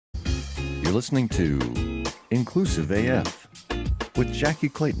You're listening to Inclusive AF with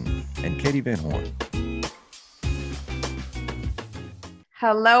Jackye Clayton and Katie Van Horn.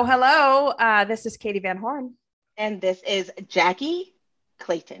 Hello, hello. This is Katie Van Horn. And this is Jackye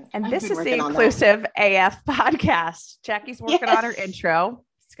Clayton. And this is the Inclusive AF podcast. Jackie's working on her intro.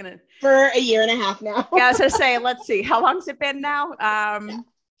 It's gonna for a year and a half now. Yeah, I was gonna say, let's see, how long's it been now?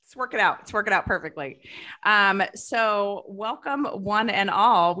 It's working out. It's working out perfectly. So welcome one and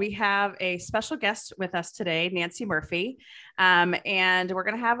all. We have a special guest with us today, Nancy Murphy. And we're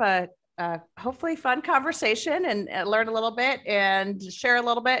going to have a hopefully fun conversation and learn a little bit and share a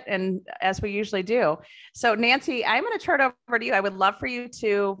little bit, and as we usually do. So Nancy, I'm going to turn it over to you. I would love for you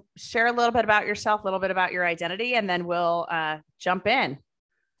to share a little bit about yourself, a little bit about your identity, and then we'll jump in.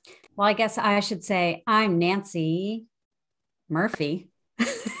 Well, I guess I should say I'm Nancy Murphy.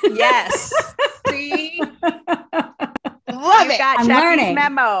 Yes. See? Love it. Got I'm Jackie's learning.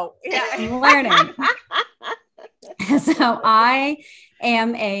 memo. Yeah. I'm learning. So I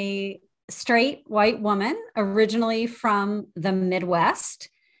am a straight white woman, originally from the Midwest,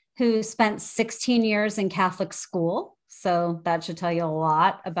 who spent 16 years in Catholic school. So that should tell you a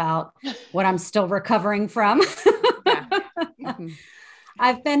lot about what I'm still recovering from. Yeah. Mm-hmm.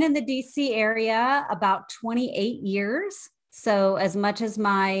 I've been in the DC area about 28 years. So as much as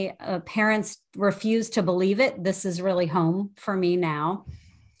my parents refuse to believe it, this is really home for me now.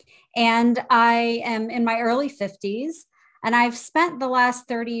 And I am in my early 50s, and I've spent the last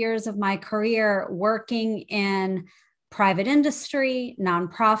 30 years of my career working in private industry,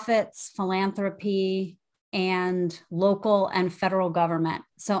 nonprofits, philanthropy, and local and federal government.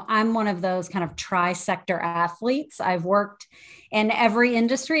 So I'm one of those kind of tri-sector athletes. I've worked in every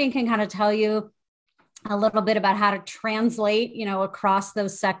industry and can kind of tell you a little bit about how to translate, across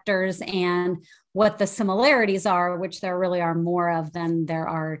those sectors and what the similarities are, which there really are more of than there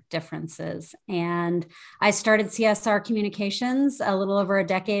are differences. And I started CSR Communications a little over a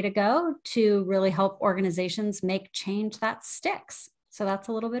decade ago to really help organizations make change that sticks. So that's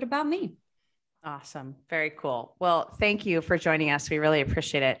a little bit about me. Awesome. Very cool. Well, thank you for joining us. We really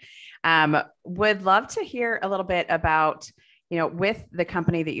appreciate it. Would love to hear a little bit about, with the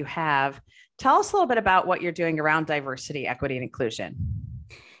company that you have. Tell us a little bit about what you're doing around diversity, equity, and inclusion.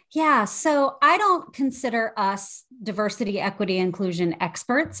 Yeah, so I don't consider us diversity, equity, inclusion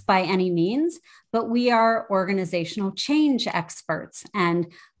experts by any means, but we are organizational change experts.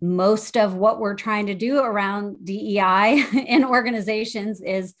 And most of what we're trying to do around DEI in organizations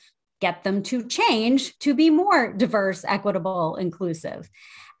is get them to change to be more diverse, equitable, inclusive.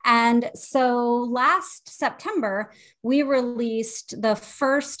 And so last September, we released the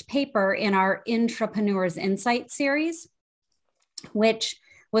first paper in our Intrapreneurs Insight series, which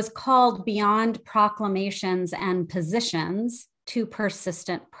was called Beyond Proclamations and Positions to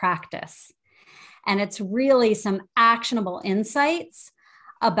Persistent Practice. And it's really some actionable insights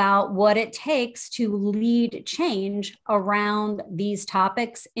about what it takes to lead change around these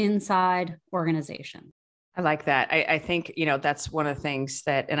topics inside organizations. I like that. I think, that's one of the things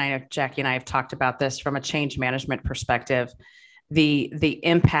that, and I know Jackye and I have talked about this from a change management perspective, the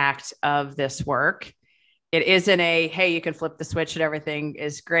impact of this work. It isn't hey, you can flip the switch and everything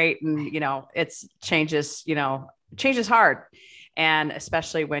is great. And, it's change is hard. And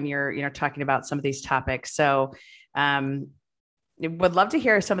especially when you're talking about some of these topics. So, would love to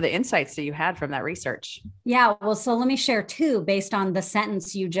hear some of the insights that you had from that research. Yeah, well, so let me share two based on the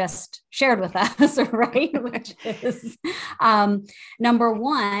sentence you just shared with us, right? Which is number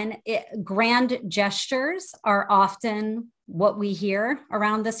one, grand gestures are often what we hear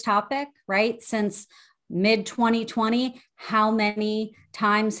around this topic, right? Since mid-2020, how many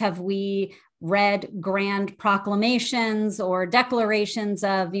times have we read grand proclamations or declarations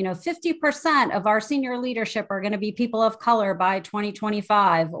of, 50% of our senior leadership are going to be people of color by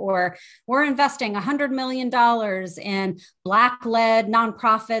 2025, or we're investing $100 million in Black-led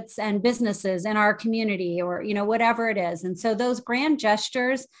nonprofits and businesses in our community, or, whatever it is. And so those grand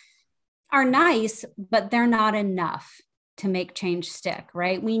gestures are nice, but they're not enough to make change stick,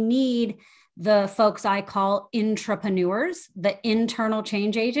 right? We need the folks I call intrapreneurs, the internal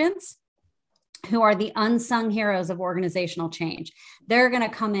change agents, who are the unsung heroes of organizational change. They're going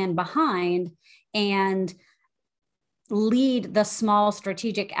to come in behind and lead the small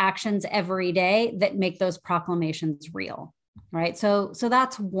strategic actions every day that make those proclamations real, right? So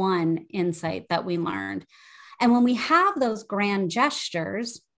that's one insight that we learned. And when we have those grand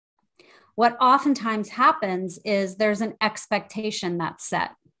gestures, what oftentimes happens is there's an expectation that's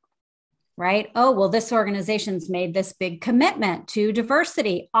set, right? Oh, well, this organization's made this big commitment to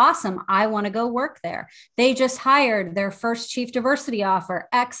diversity. Awesome. I want to go work there. They just hired their first chief diversity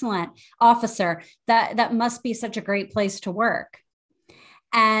officer. That must be such a great place to work.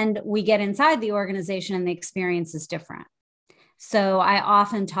 And we get inside the organization and the experience is different. So I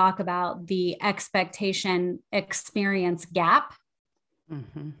often talk about the expectation experience gap.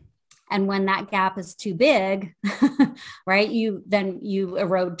 Mm-hmm. And when that gap is too big, right, you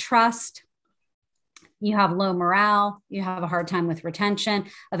erode trust. You have low morale. You have a hard time with retention.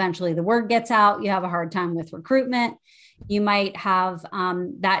 Eventually the word gets out. You have a hard time with recruitment. You might have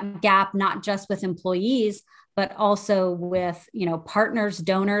that gap, not just with employees, but also with, partners,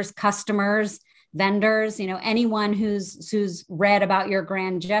 donors, customers, vendors, anyone who's read about your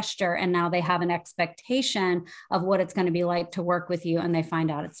grand gesture, and now they have an expectation of what it's going to be like to work with you, and they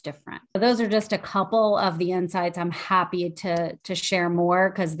find out it's different. So those are just a couple of the insights. I'm happy to share more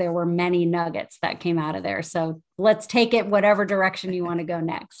because there were many nuggets that came out of there. So let's take it whatever direction you want to go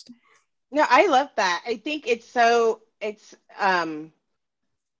next. No, I love that. I think it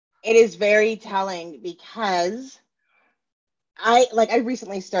is very telling because I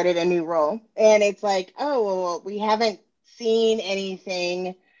recently started a new role, and it's like, oh, well, we haven't seen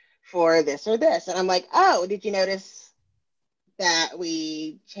anything for this or this. And I'm like, oh, did you notice that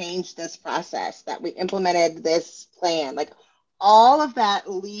we changed this process, that we implemented this plan? Like all of that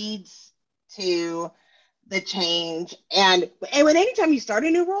leads to the change. And when anytime you start a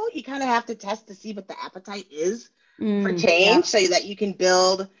new role, you kind of have to test to see what the appetite is for change, so that you can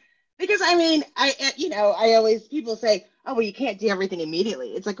build. Because I always, people say, oh, well, you can't do everything immediately.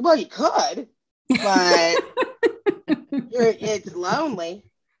 It's like, well, you could, but it's lonely.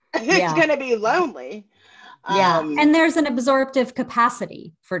 It's going to be lonely. Yeah. And there's an absorptive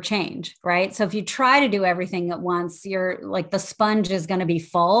capacity for change, right? So if you try to do everything at once, you're like, the sponge is going to be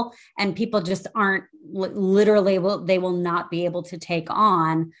full, and people just aren't they will not be able to take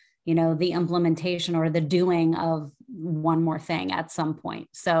on, the implementation or the doing of one more thing at some point.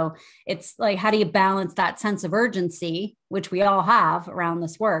 So it's like, how do you balance that sense of urgency, which we all have around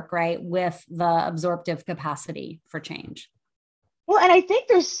this work, right, with the absorptive capacity for change? Well, and I think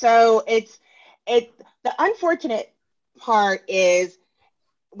the unfortunate part is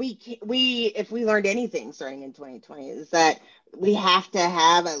if we learned anything starting in 2020 is that we have to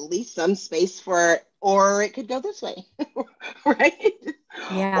have at least some space for it, or it could go this way, right?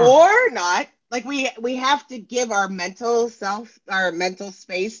 Yeah. Or not. Like we have to give our mental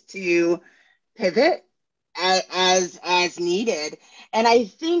space to pivot as needed. And I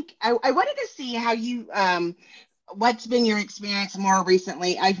think I wanted to see how you what's been your experience more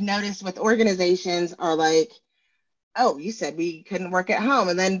recently. I've noticed with organizations are like, oh, you said we couldn't work at home,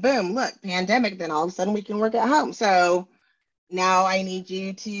 and then boom, look, pandemic, then all of a sudden we can work at home. So now I need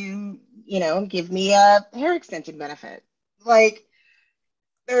you to, give me a hair extension benefit. Like,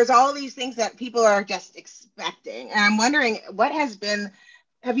 there's all these things that people are just expecting. And I'm wondering,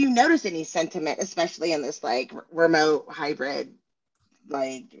 have you noticed any sentiment, especially in this like remote hybrid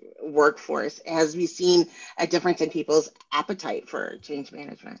like workforce? Has we seen a difference in people's appetite for change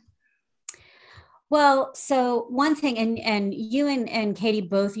management? Well, so one thing, and you and Katie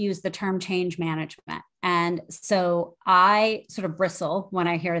both use the term change management. And so I sort of bristle when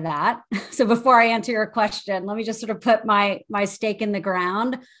I hear that. So before I answer your question, let me just sort of put my stake in the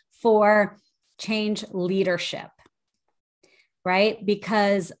ground for change leadership, right?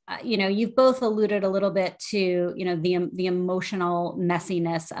 Because, you've both alluded a little bit to, the emotional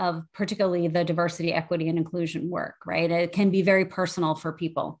messiness of particularly the diversity, equity, and inclusion work, right? It can be very personal for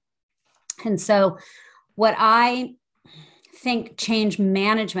people. And so what I think change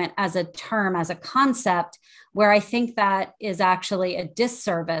management as a term, as a concept, where I think that is actually a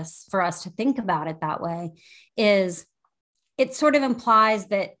disservice for us to think about it that way, is it sort of implies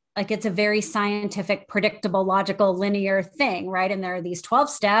that like it's a very scientific, predictable, logical, linear thing, right? And there are these 12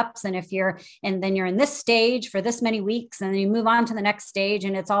 steps. And then you're in this stage for this many weeks, and then you move on to the next stage,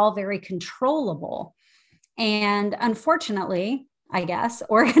 and it's all very controllable. And unfortunately, I guess,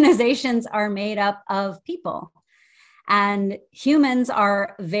 organizations are made up of people, and humans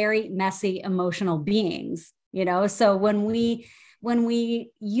are very messy, emotional beings, So when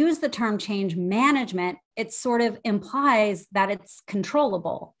we use the term change management, it sort of implies that it's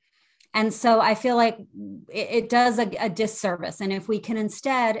controllable. And so I feel like it does a disservice. And if we can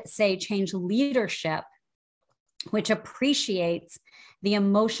instead say change leadership, which appreciates the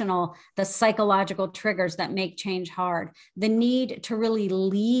emotional, the psychological triggers that make change hard, the need to really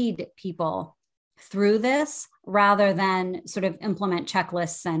lead people through this rather than sort of implement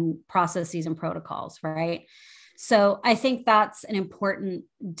checklists and processes and protocols, right? So I think that's an important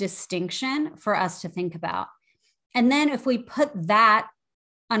distinction for us to think about. And then if we put that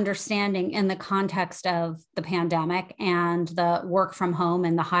understanding in the context of the pandemic and the work from home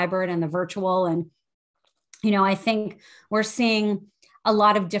and the hybrid and the virtual, and, I think we're seeing a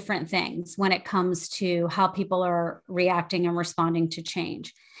lot of different things when it comes to how people are reacting and responding to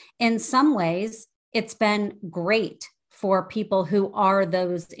change. In some ways, it's been great for people who are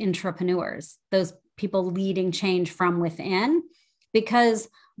those intrapreneurs, those people leading change from within, because,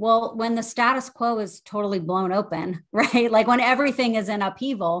 well, when the status quo is totally blown open, right? Like when everything is in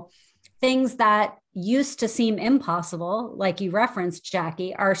upheaval, things that used to seem impossible, like you referenced,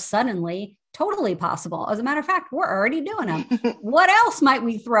 Jackye, are suddenly totally possible. As a matter of fact, we're already doing them. What else might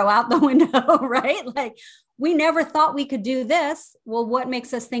we throw out the window, right? Like we never thought we could do this. Well, what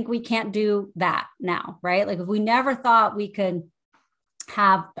makes us think we can't do that now, right? Like if we never thought we could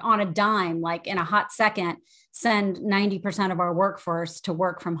have on a dime, like in a hot second, send 90% of our workforce to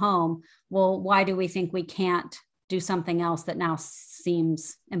work from home. Well, why do we think we can't do something else that now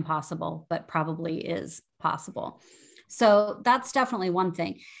seems impossible, but probably is possible? So that's definitely one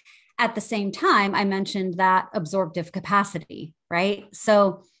thing. At the same time, I mentioned that absorptive capacity, right?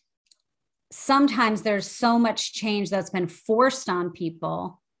 So sometimes there's so much change that's been forced on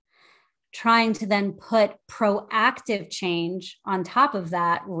people, trying to then put proactive change on top of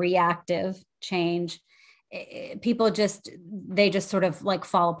that reactive change. People they just sort of like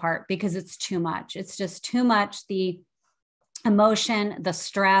fall apart because it's too much. It's just too much. The emotion, the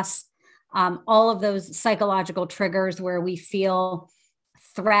stress, all of those psychological triggers where we feel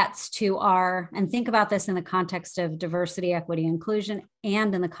threats to and think about this in the context of diversity, equity, inclusion,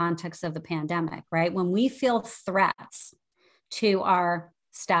 and in the context of the pandemic, right? When we feel threats to our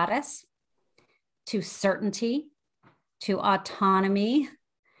status, to certainty, to autonomy,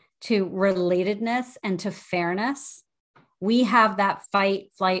 to relatedness, and to fairness, we have that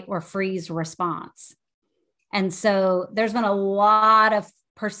fight, flight, or freeze response. And so there's been a lot of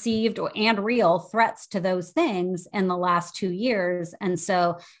perceived and real threats to those things in the last 2 years. And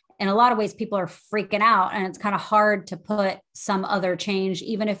so in a lot of ways, people are freaking out, and it's kind of hard to put some other change,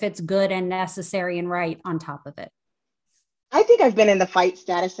 even if it's good and necessary and right, on top of it. I think I've been in the fight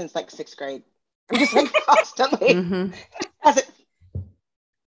status since like 6th grade. I'm just like constantly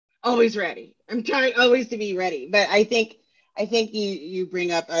always ready. I'm trying always to be ready. But I think you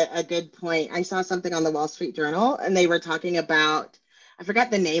bring up a good point. I saw something on the Wall Street Journal, and they were talking about, I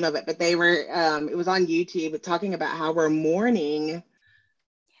forgot the name of it, but they were, it was on YouTube, talking about how we're mourning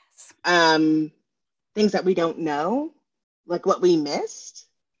things that we don't know, like what we missed,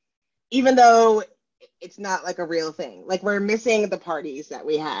 even though it's not like a real thing. Like we're missing the parties that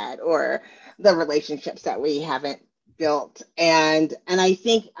we had or the relationships that we haven't built. And I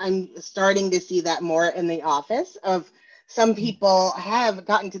think I'm starting to see that more in the office of some people have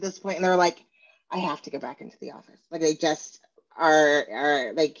gotten to this point and they're like, I have to go back into the office. Like they just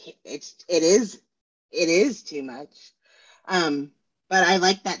are like, it is too much. But I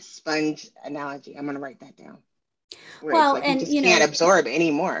like that sponge analogy. I'm going to write that down. Well, like and you can't absorb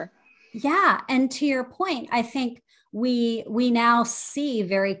anymore. Yeah. And to your point, I think we now see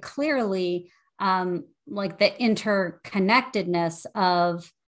very clearly like the interconnectedness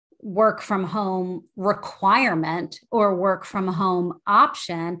of work from home requirement or work from home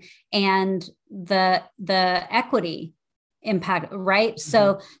option and the equity impact, right? Mm-hmm.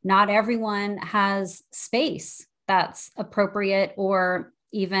 So not everyone has space that's appropriate or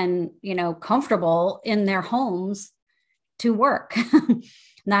even, comfortable in their homes to work.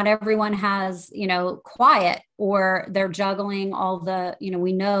 Not everyone has, quiet, or they're juggling all the,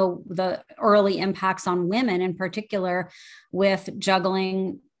 we know the early impacts on women in particular with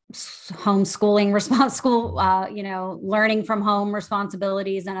juggling homeschooling, learning from home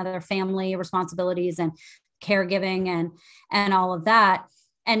responsibilities and other family responsibilities and caregiving and all of that.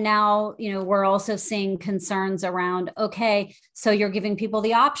 And now, we're also seeing concerns around, okay, so you're giving people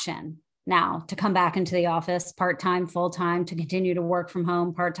the option now to come back into the office part-time, full-time, to continue to work from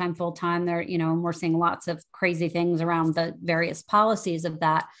home, part-time, full-time. There, and we're seeing lots of crazy things around the various policies of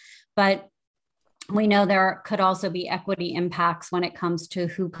that. But we know there could also be equity impacts when it comes to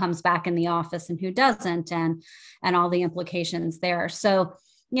who comes back in the office and who doesn't, and all the implications there. So,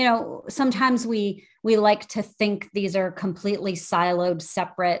 sometimes we like to think these are completely siloed,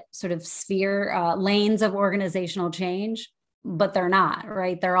 separate sort of lanes of organizational change, but they're not,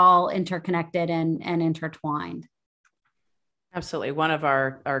 right? They're all interconnected and intertwined. Absolutely. One of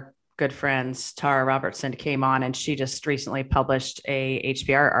our good friends, Tara Robertson, came on, and she just recently published a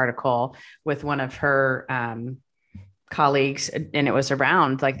HBR article with one of her colleagues, and it was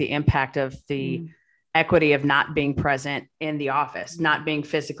around like the impact of the equity of not being present in the office, not being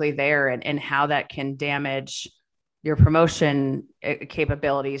physically there, and how that can damage your promotion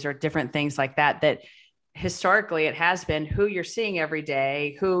capabilities or different things like that, that historically it has been who you're seeing every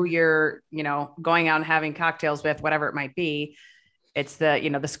day, who you're, going out and having cocktails with, whatever it might be. It's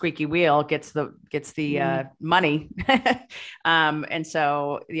the squeaky wheel gets the money. And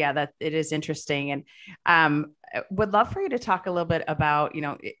so, yeah, that it is interesting. And would love for you to talk a little bit about,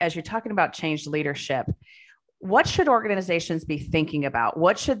 as you're talking about change leadership, what should organizations be thinking about?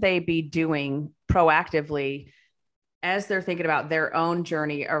 What should they be doing proactively as they're thinking about their own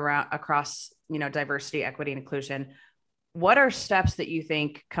journey across, diversity, equity, and inclusion? What are steps that you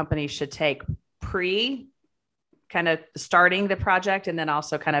think companies should take kind of starting the project, and then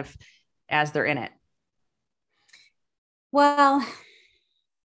also kind of as they're in it? Well,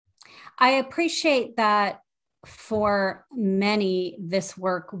 I appreciate that for many, this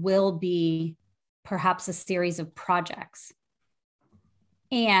work will be perhaps a series of projects.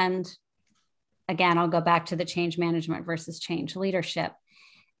 And again, I'll go back to the change management versus change leadership.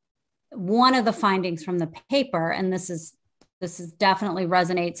 One of the findings from the paper, and this is definitely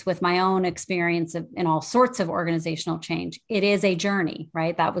resonates with my own experience in all sorts of organizational change. It is a journey,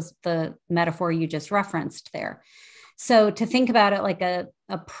 right? That was the metaphor you just referenced there. So to think about it like a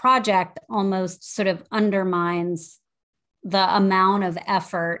project almost sort of undermines the amount of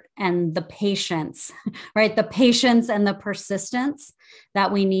effort and the patience, right? The patience and the persistence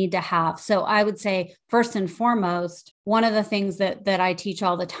that we need to have. So I would say, first and foremost, one of the things that I teach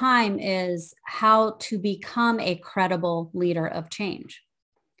all the time is how to become a credible leader of change.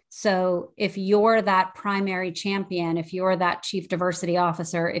 So if you're that primary champion, if you're that chief diversity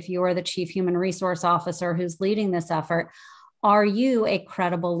officer, if you're the chief human resource officer who's leading this effort, are you a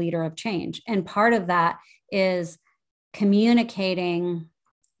credible leader of change? And part of that is communicating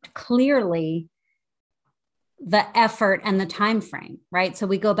clearly the effort and the time frame, right? So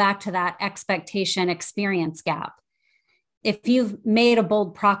we go back to that expectation experience gap. If you've made a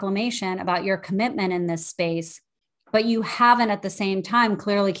bold proclamation about your commitment in this space, but you haven't at the same time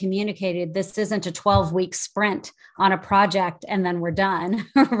clearly communicated this isn't a 12-week sprint on a project and then we're done,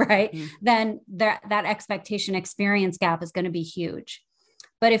 right? Mm-hmm. Then that expectation experience gap is going to be huge.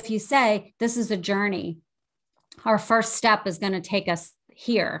 But if you say this is a journey, our first step is going to take us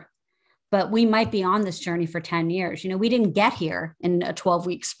here, but we might be on this journey for 10 years. We didn't get here in a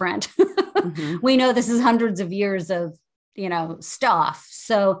 12-week sprint. Mm-hmm. We know this is hundreds of years of, stuff.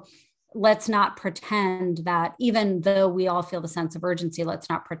 So let's not pretend that, even though we all feel the sense of urgency, let's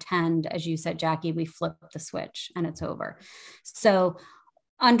not pretend, as you said, Jackye, we flip the switch and it's over. So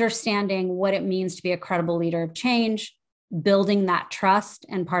understanding what it means to be a credible leader of change, building that trust.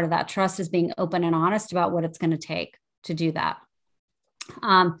 And part of that trust is being open and honest about what it's going to take to do that.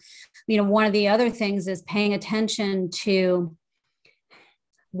 One of the other things is paying attention to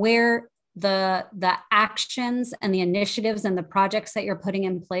where the actions and the initiatives and the projects that you're putting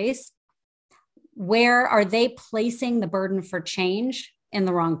in place, where are they placing the burden for change in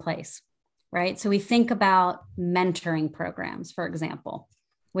the wrong place, right? So we think about mentoring programs, for example,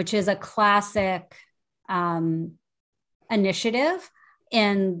 which is a classic initiative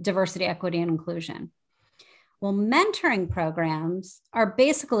in diversity, equity, and inclusion. Well, mentoring programs are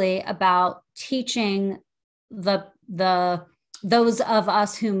basically about teaching those of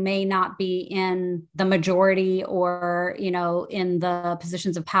us who may not be in the majority or, in the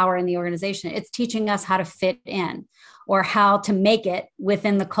positions of power in the organization. It's teaching us how to fit in or how to make it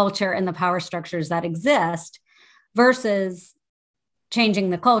within the culture and the power structures that exist, versus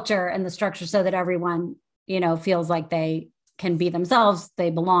changing the culture and the structure so that everyone, feels like they can be themselves, they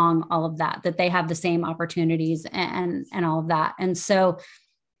belong, all of that they have the same opportunities and all of that. And so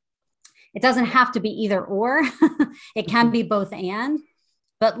it doesn't have to be either or. It can be both and,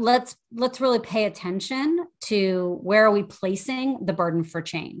 but let's really pay attention to where are we placing the burden for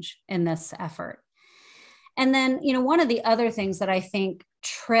change in this effort. And then, one of the other things that I think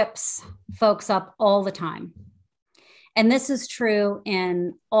trips folks up all the time, and this is true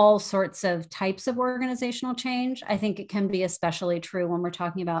in all sorts of types of organizational change, I think it can be especially true when we're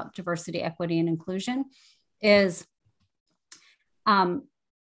talking about diversity, equity, and inclusion, is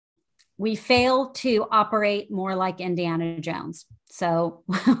we fail to operate more like Indiana Jones. So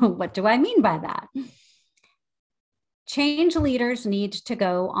what do I mean by that? Change leaders need to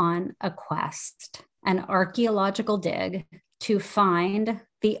go on a quest, an archaeological dig, to find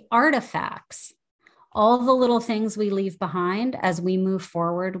the artifacts, all the little things we leave behind as we move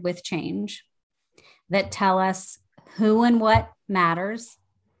forward with change that tell us who and what matters,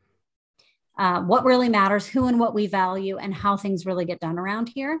 what really matters, who and what we value, and how things really get done around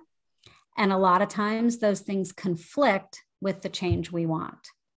here. And a lot of times those things conflict with the change we want.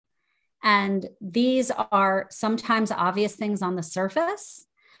 And these are sometimes obvious things on the surface.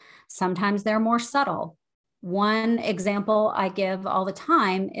 Sometimes they're more subtle. One example I give all the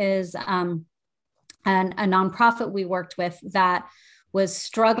time is a nonprofit we worked with that was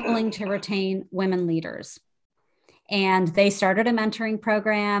struggling to retain women leaders. And they started a mentoring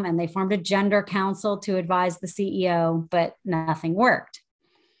program and they formed a gender council to advise the CEO, but nothing worked.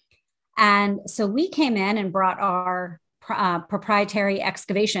 And so we came in and brought our proprietary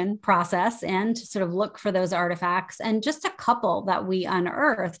excavation process in to sort of look for those artifacts. And just a couple that we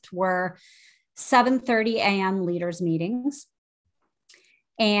unearthed were 7:30 a.m. leaders meetings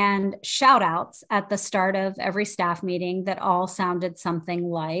and shout outs at the start of every staff meeting that all sounded something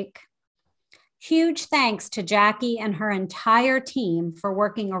like, "Huge thanks to Jackye and her entire team for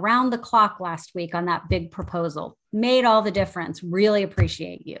working around the clock last week on that big proposal. Made all the difference. Really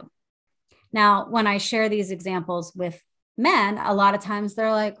appreciate you." Now, when I share these examples with men, a lot of times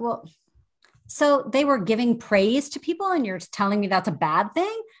they're like, "Well, so they were giving praise to people and you're telling me that's a bad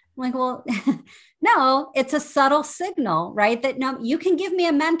thing?" I'm like, well, no, it's a subtle signal, right? That no, you can give me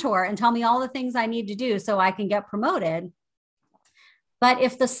a mentor and tell me all the things I need to do so I can get promoted. But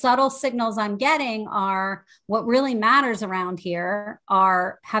if the subtle signals I'm getting are what really matters around here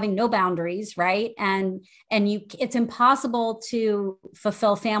are having no boundaries, right? And it's impossible to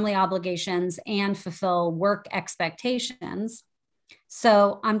fulfill family obligations and fulfill work expectations.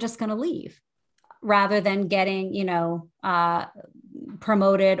 So I'm just going to leave rather than getting,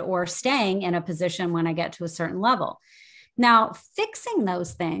 promoted or staying in a position when I get to a certain level. Now, fixing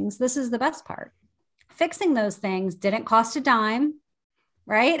those things, this is the best part. Fixing those things didn't cost a dime,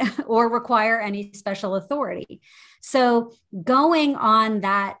 right? Or require any special authority. So going on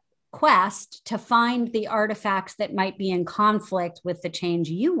that quest to find the artifacts that might be in conflict with the change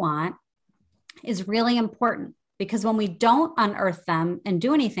you want is really important, because when we don't unearth them and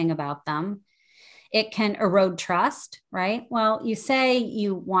do anything about them, it can erode trust, right? Well, you say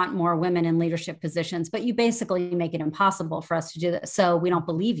you want more women in leadership positions, but you basically make it impossible for us to do this. So we don't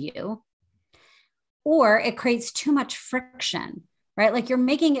believe you. Or it creates too much friction, right? Like you're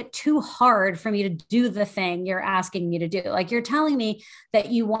making it too hard for me to do the thing you're asking me to do. Like you're telling me that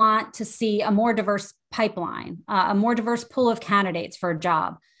you want to see a more diverse pipeline, a more diverse pool of candidates for a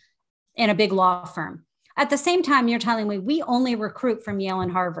job in a big law firm. At the same time, you're telling me we only recruit from Yale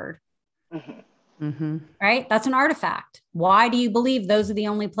and Harvard. Mm-hmm. Mm-hmm. Right? That's an artifact. Why do you believe those are the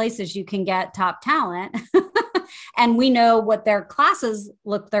only places you can get top talent? And we know what their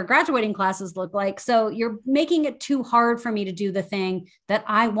graduating classes look like. So you're making it too hard for me to do the thing that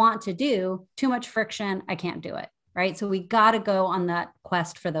I want to do. Too much friction. I can't do it. Right? So we got to go on that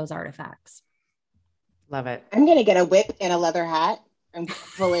quest for those artifacts. Love it. I'm going to get a whip and a leather hat. I'm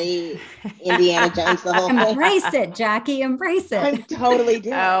fully Indiana Jones the whole thing. Embrace it, Jackye. Embrace it. I'm totally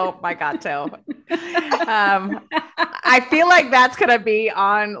doing. Oh my God, Toe. I feel like that's going to be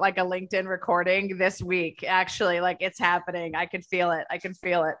on like a LinkedIn recording this week. Actually, like it's happening. I can feel it.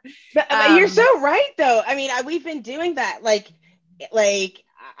 But you're so right, though. I mean, we've been doing that.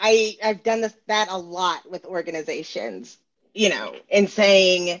 I've done that a lot with organizations, and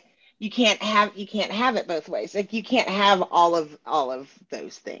saying, you can't have it both ways. Like you can't have all of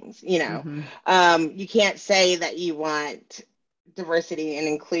those things, Mm-hmm. You can't say that you want diversity and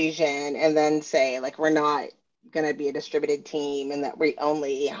inclusion and then say like, we're not going to be a distributed team and that we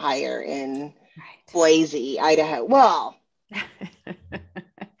only hire in Boise, Idaho. Well,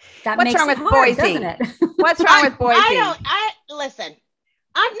 what's wrong with Boise? Doesn't it? What's wrong with Boise? Listen,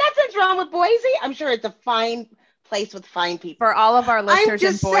 nothing's wrong with Boise. I'm sure it's a fine place with fine people. For all of our listeners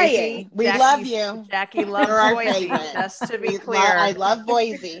in Boise, saying, we love you. Jackye loves Boise, just to be clear. I love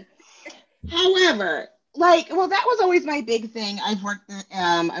Boise. However, that was always my big thing. I work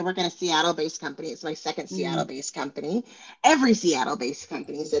in a Seattle-based company. It's my second Seattle-based company. Every Seattle-based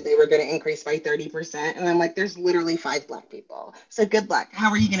company said they were going to increase by 30%. And I'm like, there's literally 5 Black people. So good luck. How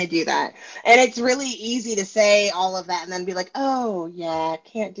are you going to do that? And it's really easy to say all of that and then be like, oh, yeah,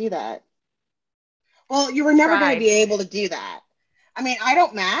 can't do that. Well, you were never going to be able to do that. I mean, I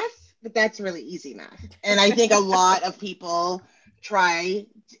don't math, but that's really easy math. And I think a lot of people try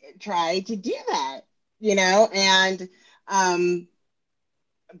to do that, and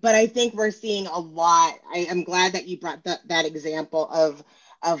but I think we're seeing a lot. I'm glad that you brought that example of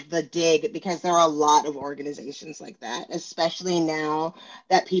the dig, because there are a lot of organizations like that, especially now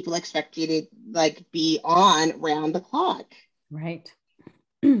that people expect you to be on round the clock. Right.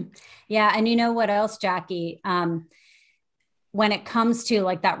 Yeah. And you know what else, Jackye? When it comes to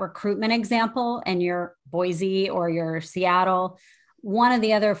like that recruitment example and your Boise or your Seattle, one of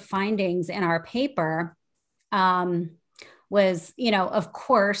the other findings in our paper was, of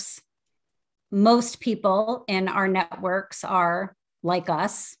course, most people in our networks are like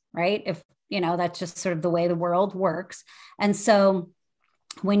us, right? If, that's just sort of the way the world works. And so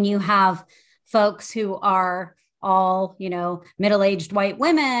when you have folks who are all, middle-aged white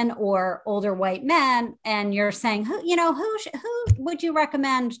women or older white men, and you're saying, who would you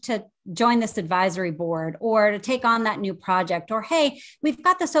recommend to join this advisory board or to take on that new project? Or, hey, we've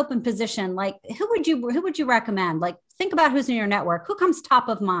got this open position. Like, who would you recommend? Like, think about who's in your network. Who comes top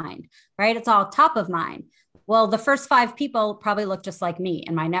of mind, right? It's all top of mind. Well, the first 5 people probably look just like me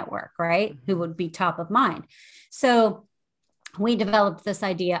in my network, right? Who would be top of mind. So we developed this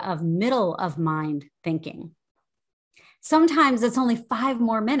idea of middle of mind thinking. Sometimes it's only 5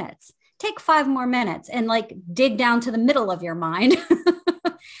 more minutes. Take 5 more minutes and like dig down to the middle of your mind.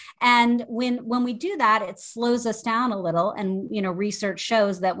 And when we do that, it slows us down a little. And, research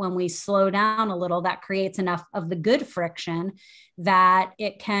shows that when we slow down a little, that creates enough of the good friction that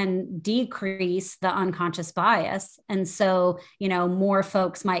it can decrease the unconscious bias. And so, more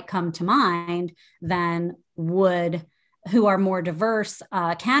folks might come to mind than who are more diverse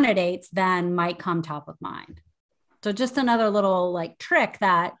candidates than might come top of mind. So just another little like trick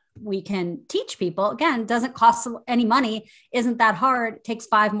that we can teach people. Again, doesn't cost any money, isn't that hard. It takes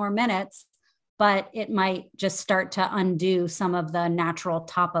 5 more minutes, but it might just start to undo some of the natural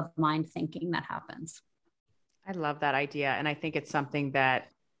top of mind thinking that happens. I love that idea. And I think it's something that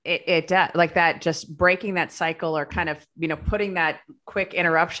it does, like that, just breaking that cycle or kind of, putting that quick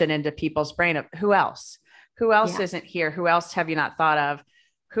interruption into people's brain of who else isn't here? Who else have you not thought of?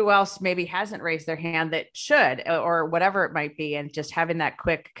 Who else maybe hasn't raised their hand that should, or whatever it might be. And just having that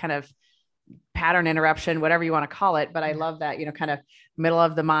quick kind of pattern interruption, whatever you want to call it. But I love that, kind of middle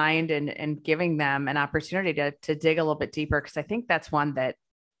of the mind and giving them an opportunity to dig a little bit deeper. Cause I think that's one that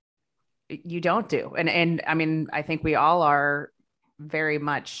you don't do. And I mean, I think we all are very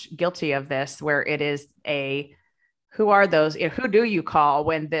much guilty of this, where it is who are those, who do you call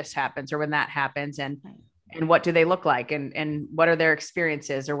when this happens or when that happens? And what do they look like? And what are their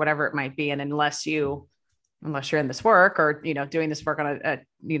experiences or whatever it might be? And unless you're in this work or, doing this work on a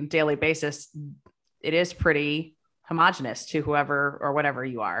daily basis, it is pretty homogenous to whoever or whatever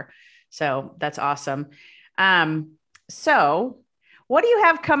you are. So that's awesome. So what do you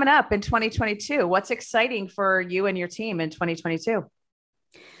have coming up in 2022? What's exciting for you and your team in 2022?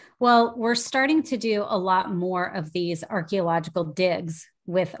 Well, we're starting to do a lot more of these archaeological digs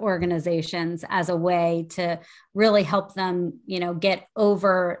with organizations as a way to really help them, get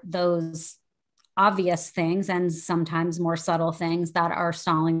over those obvious things and sometimes more subtle things that are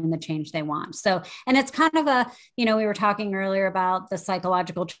stalling the change they want. So, and it's kind of we were talking earlier about the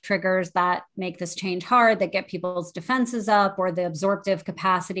psychological triggers that make this change hard, that get people's defenses up, or the absorptive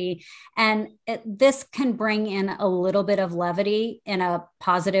capacity. And this can bring in a little bit of levity in a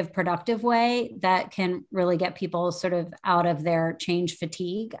positive, productive way that can really get people sort of out of their change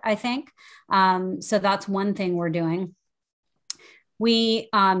fatigue, I think. So that's one thing we're doing. We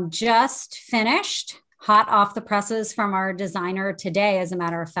just finished, hot off the presses from our designer today, as a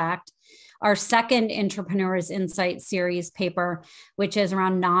matter of fact, our second Intrapreneurs Insight series paper, which is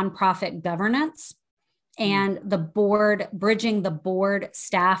around nonprofit governance and bridging the board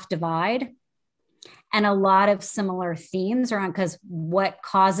staff divide. And a lot of similar themes around, because what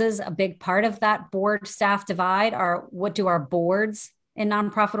causes a big part of that board staff divide are, what do our boards in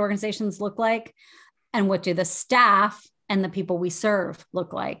nonprofit organizations look like? And what do the staff and the people we serve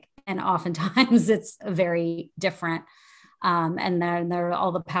look like? And oftentimes it's very different. And then there are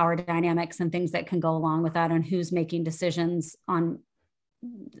all the power dynamics and things that can go along with that, and who's making decisions on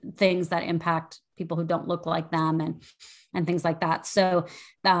things that impact people who don't look like them and things like that. So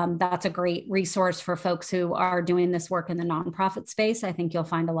that's a great resource for folks who are doing this work in the nonprofit space. I think you'll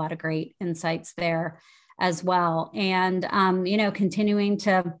find a lot of great insights there as well. And, continuing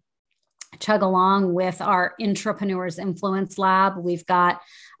to chug along with our Intrapreneurs Influence Lab. We've got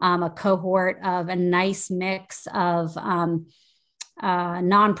a cohort of a nice mix of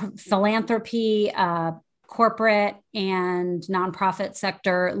non-philanthropy, corporate and nonprofit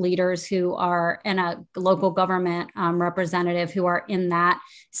sector leaders who are in a local government representative who are in that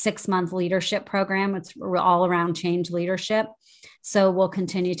 6-month leadership program. It's all around change leadership. So we'll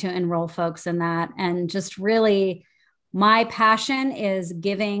continue to enroll folks in that. And just really, my passion is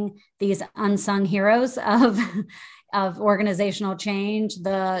giving these unsung heroes of organizational change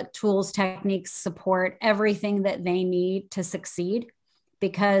the tools, techniques, support, everything that they need to succeed.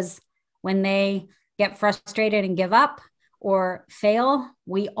 Because when they get frustrated and give up or fail,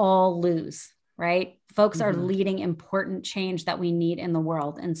 we all lose, right? Folks are leading important change that we need in the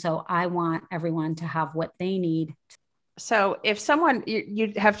world. And so I want everyone to have what they need. So if someone,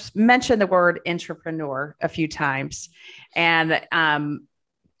 you have mentioned the word intrapreneur a few times, and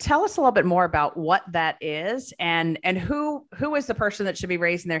tell us a little bit more about what that is, and who is the person that should be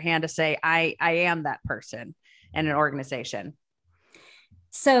raising their hand to say, I am that person in an organization.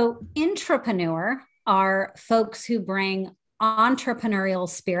 So intrapreneur are folks who bring entrepreneurial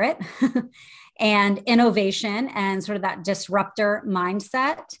spirit and innovation and sort of that disruptor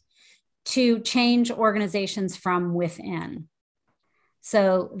mindset to change organizations from within.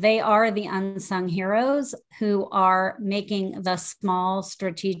 So they are the unsung heroes who are making the small,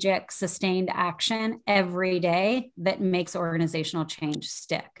 strategic, sustained action every day that makes organizational change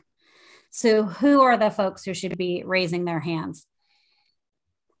stick. So who are the folks who should be raising their hands?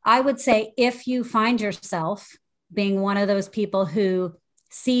 I would say if you find yourself being one of those people who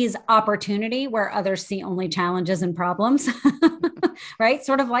sees opportunity where others see only challenges and problems, right?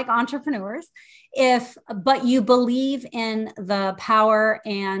 Sort of like entrepreneurs. But you believe in the power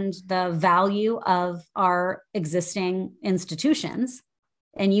and the value of our existing institutions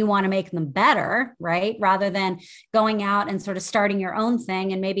and you want to make them better, right? Rather than going out and sort of starting your own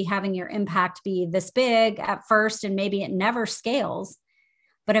thing and maybe having your impact be this big at first and maybe it never scales.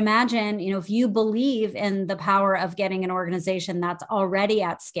 But imagine, if you believe in the power of getting an organization that's already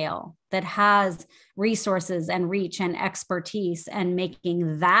at scale, that has resources and reach and expertise and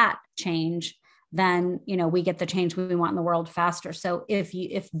making that change, then, we get the change we want in the world faster. So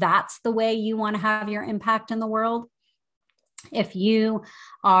if that's the way you want to have your impact in the world, if you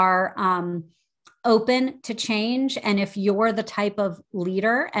are open to change, and if you're the type of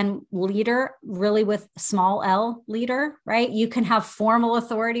leader, and leader really with small L leader, right? You can have formal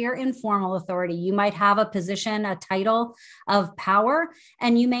authority or informal authority. You might have a position, a title of power,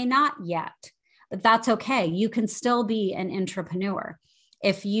 and you may not yet, but that's okay. You can still be an intrapreneur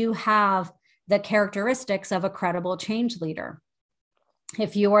if you have the characteristics of a credible change leader.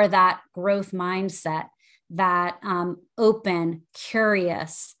 If you're that growth mindset, that open,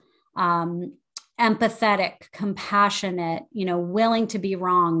 curious, empathetic, compassionate, willing to be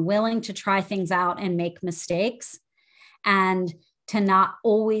wrong, willing to try things out and make mistakes, and to not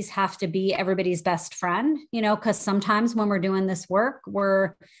always have to be everybody's best friend, because sometimes when we're doing this work,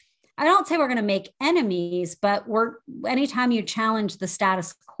 I don't say we're going to make enemies, but anytime you challenge the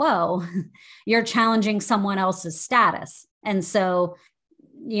status quo, you're challenging someone else's status. And so,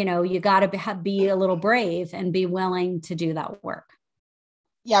 you got to be a little brave and be willing to do that work.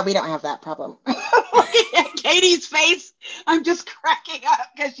 Yeah, we don't have that problem. Looking at Katie's face, I'm just cracking up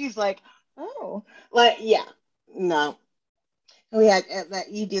because she's like, oh, yeah, no.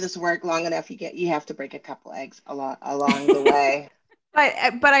 You do this work long enough, you have to break a couple eggs along the way.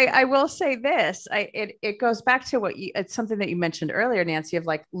 But I will say this, it goes back to it's something that you mentioned earlier, Nancy, of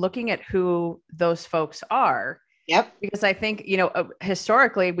like looking at who those folks are. Yep. Because I think,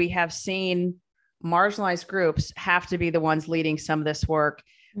 historically we have seen marginalized groups have to be the ones leading some of this work,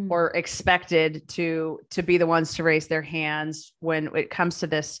 or expected to be the ones to raise their hands when it comes to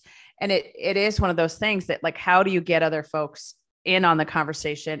this. And it is one of those things that, like, how do you get other folks in on the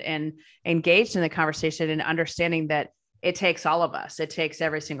conversation and engaged in the conversation, and understanding that it takes all of us. It takes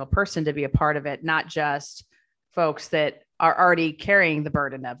every single person to be a part of it, not just folks that are already carrying the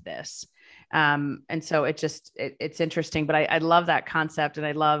burden of this. And so it's interesting, but I love that concept, and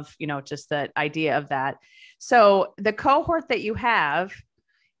I love, just the idea of that. So the cohort that you have,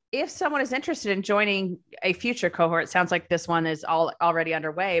 if someone is interested in joining a future cohort, it sounds like this one is already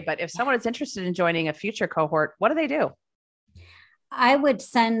underway, but if someone is interested in joining a future cohort, what do they do? I would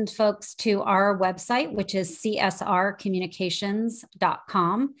send folks to our website, which is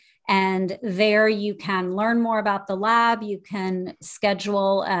csrcommunications.com. And there you can learn more about the lab. You can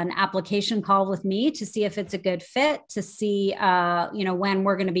schedule an application call with me to see if it's a good fit, to see, when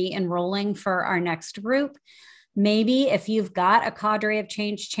we're going to be enrolling for our next group. Maybe if you've got a cadre of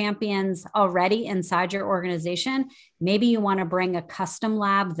change champions already inside your organization, maybe you want to bring a custom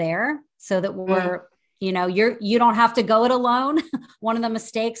lab there so that we're, you don't have to go it alone. One of the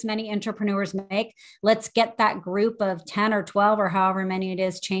mistakes many intrapreneurs make, let's get that group of 10 or 12 or however many it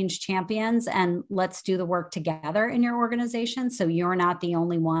is change champions, and let's do the work together in your organization. So you're not the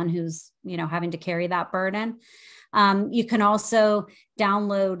only one who's, having to carry that burden. You can also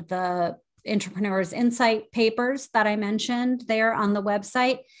download the Intrapreneurs Insight papers that I mentioned there on the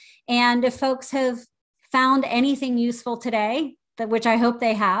website. And if folks have found anything useful today, which I hope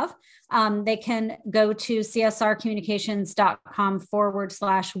they have, they can go to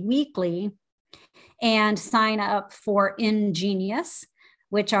csrcommunications.com/weekly and sign up for Ingenious,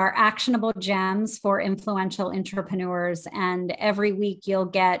 which are actionable gems for influential entrepreneurs. And every week you'll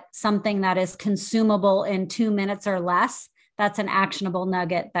get something that is consumable in 2 minutes or less. That's an actionable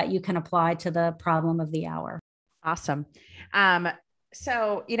nugget that you can apply to the problem of the hour. Awesome.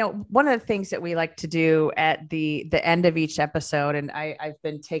 So, one of the things that we like to do at the end of each episode, and I've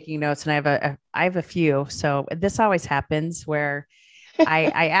been taking notes, and I have a few. So this always happens where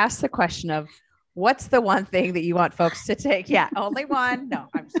I ask the question of, what's the one thing that you want folks to take? Yeah, only one. No,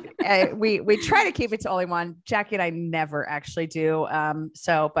 I'm just kidding. We try to keep it to only one. Jackye and I never actually do.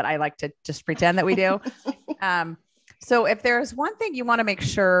 But I like to just pretend that we do. So if there's one thing you want to make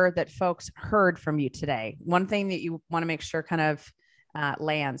sure that folks heard from you today, one thing that you want to make sure kind of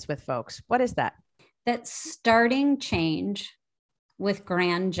lands with folks, what is that? That starting change with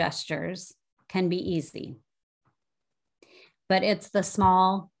grand gestures can be easy, but it's the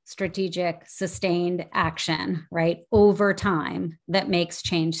small, strategic, sustained action, right, over time that makes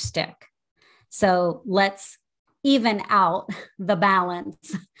change stick. So let's even out the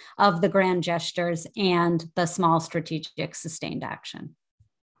balance of the grand gestures and the small, strategic, sustained action.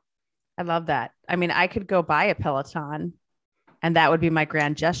 I love that. I mean, I could go buy a Peloton and that would be my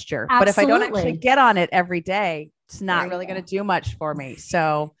grand gesture. Absolutely. But if I don't actually get on it every day, it's not really going to do much for me.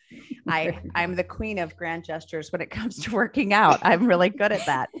 So I'm the queen of grand gestures when it comes to working out. I'm really good at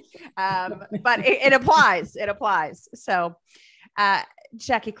that. But it applies. It applies. So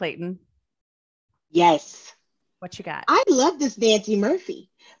Jackye Clayton. Yes. What you got? I love this Nancy Murphy.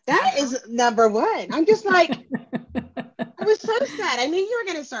 That is number one. I'm just like, I was so sad. I knew you were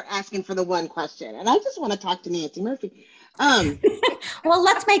going to start asking for the one question. And I just want to talk to Nancy Murphy. Well,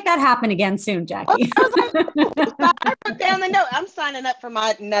 let's make that happen again soon, Jackye. I wrote down the note. I'm signing up for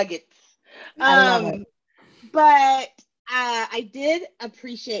my nuggets. But I did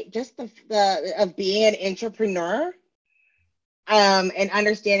appreciate just the of being an entrepreneur and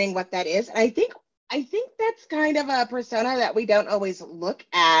understanding what that is. And I think that's kind of a persona that we don't always look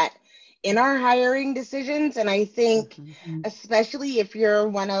at in our hiring decisions. And I think, especially if you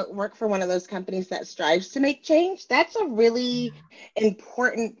want to work for one of those companies that strives to make change, that's a really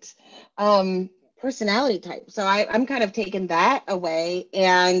important personality type. So I'm kind of taking that away.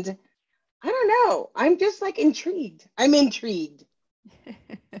 And I don't know, I'm just like intrigued. I'm intrigued.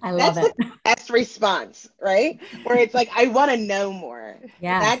 I love That's it. the best response, right? Where it's like, I want to know more.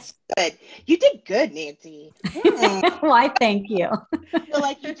 Yeah, that's good. You did good, Nancy. Why, thank you. I feel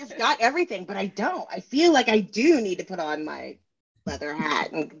like you just got everything, but I don't. I feel like I do need to put on my leather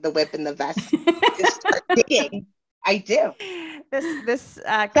hat and the whip and the vest and start digging. I do. This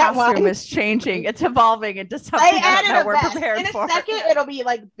costume is changing. It's evolving into something that we're prepared for. In a second, it'll be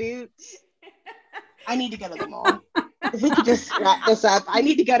like boots. I need to go to the mall. If we could just wrap this up, I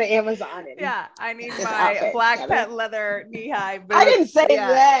need to go to Amazon. I need my black patent leather knee-high boots. I didn't say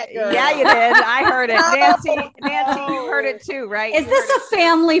that. Girl. Yeah, you did. I heard it. Nancy, you heard it too, right? Is this a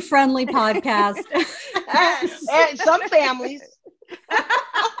family-friendly podcast? And some families.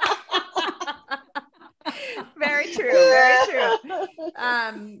 Very true. Very true.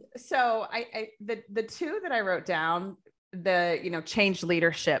 So the two that I wrote down, the change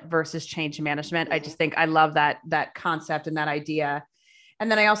leadership versus change management. I just think I love that concept and that idea.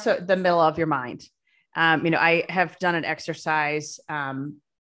 And then I also, the middle of your mind. I have done an exercise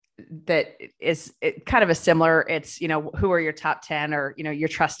that is kind of a similar. It's who are your top 10 or your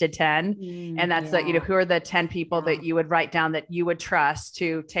trusted 10, and that's who are the 10 people that you would write down that you would trust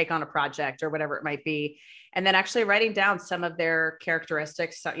to take on a project or whatever it might be, and then actually writing down some of their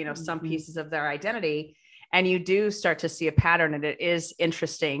characteristics, some pieces of their identity. And you do start to see a pattern, and it is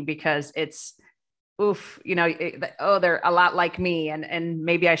interesting because it's, they're a lot like me, and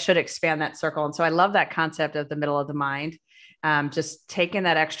maybe I should expand that circle. And so I love that concept of the middle of the mind, just taking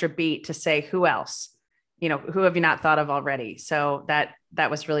that extra beat to say, who else, who have you not thought of already? So that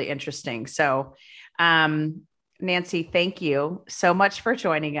was really interesting. So, Nancy, thank you so much for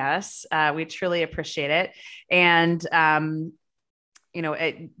joining us. We truly appreciate it. And,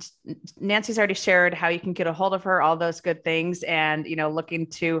 Nancy's already shared how you can get a hold of her, all those good things, and, look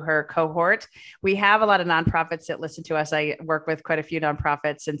into her cohort. We have a lot of nonprofits that listen to us. I work with quite a few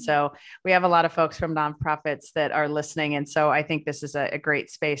nonprofits. And so we have a lot of folks from nonprofits that are listening. And so I think this is a great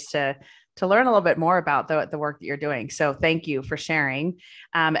space to learn a little bit more about the work that you're doing. So thank you for sharing.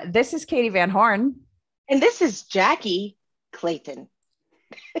 This is Katee Van Horn. And this is Jackye Clayton.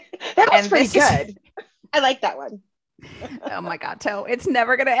 That was pretty good. I like that one. Oh my God, Toe, it's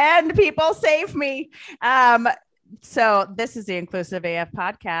never going to end. People, save me. So this is the Inclusive AF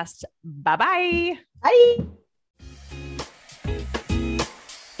podcast. Bye-bye. Bye.